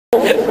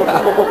Come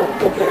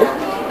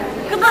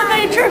on,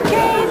 my trip,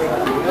 Kane.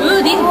 Ooh,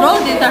 these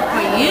roses are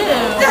for you.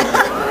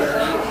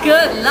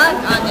 Good luck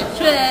on the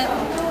trip.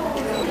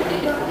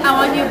 I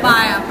want you to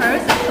buy a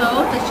purse, a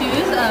clothes, a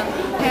shoes, a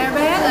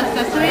hairband,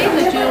 accessories,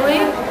 a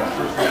jewelry.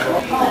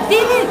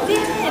 See it.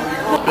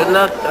 Good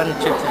luck on the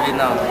trip to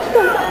Vietnam.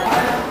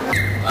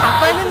 Have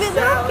fun in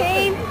Vietnam,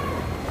 Kane.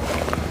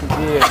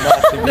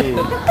 Not to be.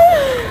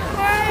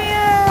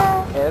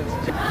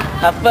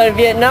 Have fun in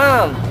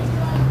Vietnam,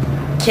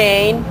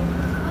 Kane.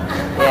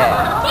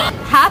 Yeah.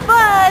 Have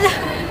fun.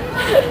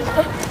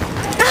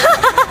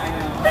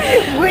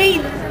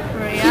 Wait.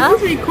 Maria?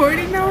 Is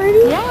recording now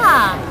already?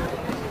 Yeah.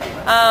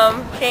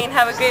 Kane,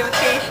 have a great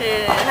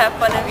vacation and have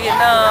fun in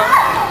Vietnam.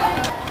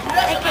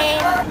 Hi,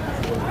 Kane.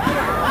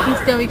 He's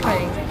still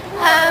recording.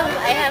 I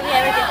hope you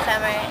have a good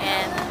summer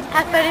and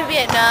have fun in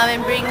Vietnam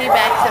and bring me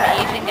back some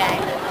Asian guy.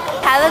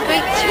 Have a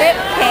great trip,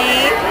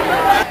 Kane.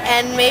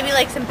 And maybe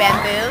like some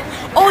bamboo.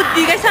 Oh,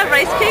 do you guys have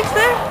rice cakes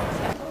there?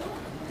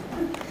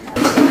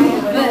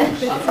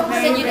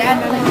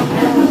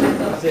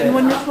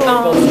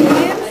 Wonderful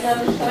experience.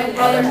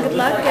 Good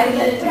luck.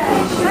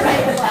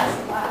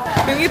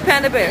 Bring me a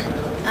panda bear.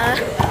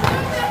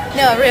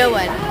 No, a real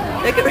one.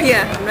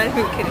 Yeah, I'm not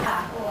even kidding.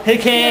 Hey,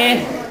 Kane.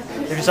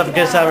 Have yourself a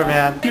good summer,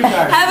 man.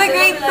 Have a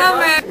great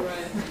summer.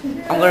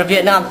 I'm going to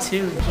Vietnam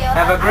too.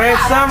 Have a great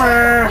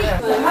summer.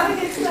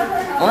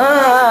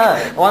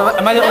 Well,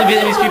 am I the only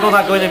Vietnamese people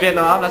not going to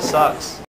Vietnam? That sucks.